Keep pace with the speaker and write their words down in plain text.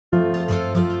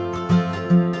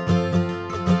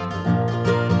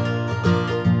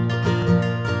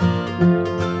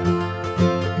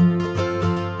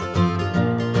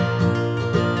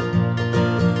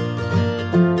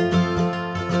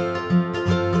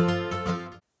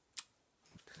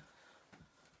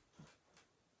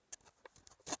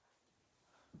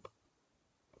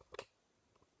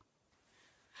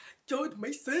my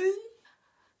son.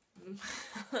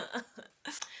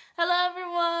 Hello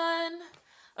everyone!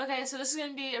 Okay, so this is going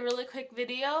to be a really quick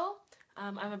video.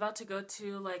 I'm about to go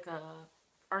to like a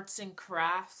arts and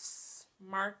crafts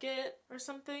market or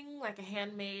something, like a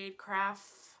handmade craft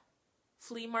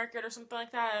flea market or something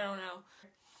like that. I don't know.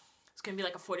 It's going to be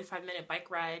like a 45-minute bike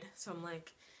ride. So I'm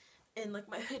like in like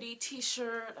my hoodie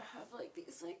t-shirt. I have like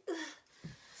these like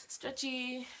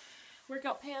stretchy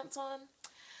workout pants on.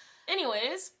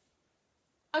 Anyways,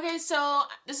 okay, so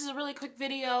this is a really quick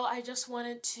video. I just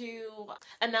wanted to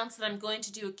announce that I'm going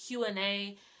to do a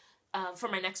Q&A for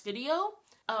my next video.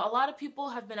 A lot of people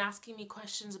have been asking me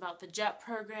questions about the JET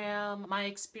program, my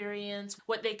experience,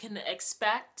 what they can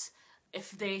expect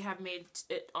if they have made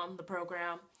it on the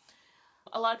program.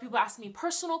 A lot of people ask me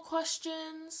personal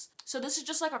questions. So this is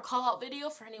just like a call out video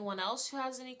for anyone else who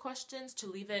has any questions to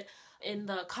leave it in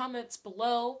the comments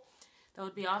below. That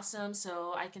would be awesome.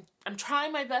 So I'm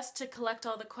trying my best to collect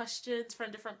all the questions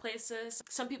from different places.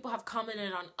 Some people have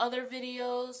commented on other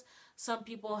videos. Some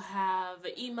people have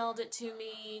emailed it to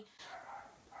me.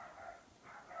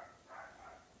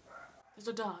 There's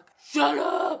a dog. Shut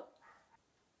up!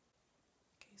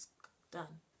 Okay, he's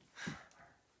done.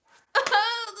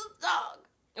 This dog!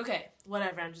 Okay,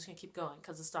 whatever, I'm just gonna keep going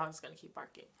because this dog's gonna keep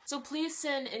barking. So please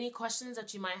send any questions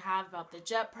that you might have about the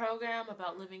JET program,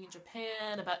 about living in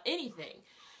Japan, about anything.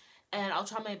 And I'll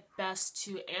try my best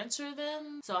to answer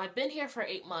them. So I've been here for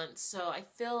 8 months, so I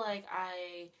feel like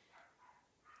I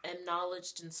am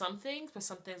knowledgeable in some things, but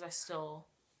some things I still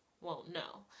won't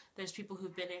know. There's people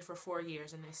who've been here for 4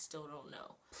 years and they still don't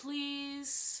know.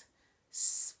 Please,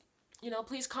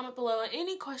 please comment below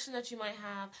any question that you might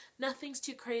have. Nothing's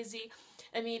too crazy.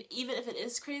 I mean, even if it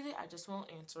is crazy, I just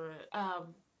won't answer it.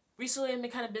 Recently I've been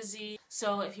kind of busy,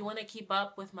 so if you want to keep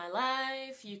up with my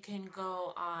life, you can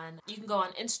go on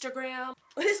Instagram.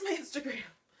 What is my Instagram?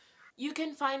 You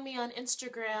can find me on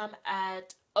Instagram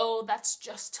at Oh That's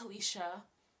Just Talisha.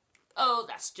 Oh,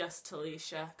 that's just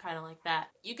Talisha, kind of like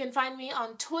that. You can find me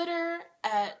on Twitter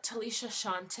at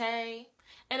Talishaish.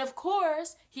 And of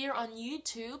course, here on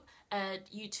YouTube at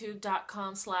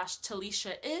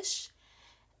youtube.com/TalishaIsh.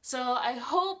 So I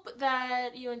hope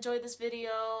that you enjoyed this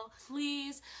video.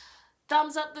 Please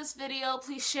thumbs up this video.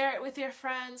 Please share it with your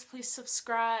friends. Please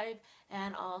subscribe.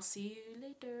 And I'll see you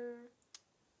later.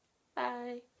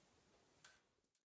 Bye.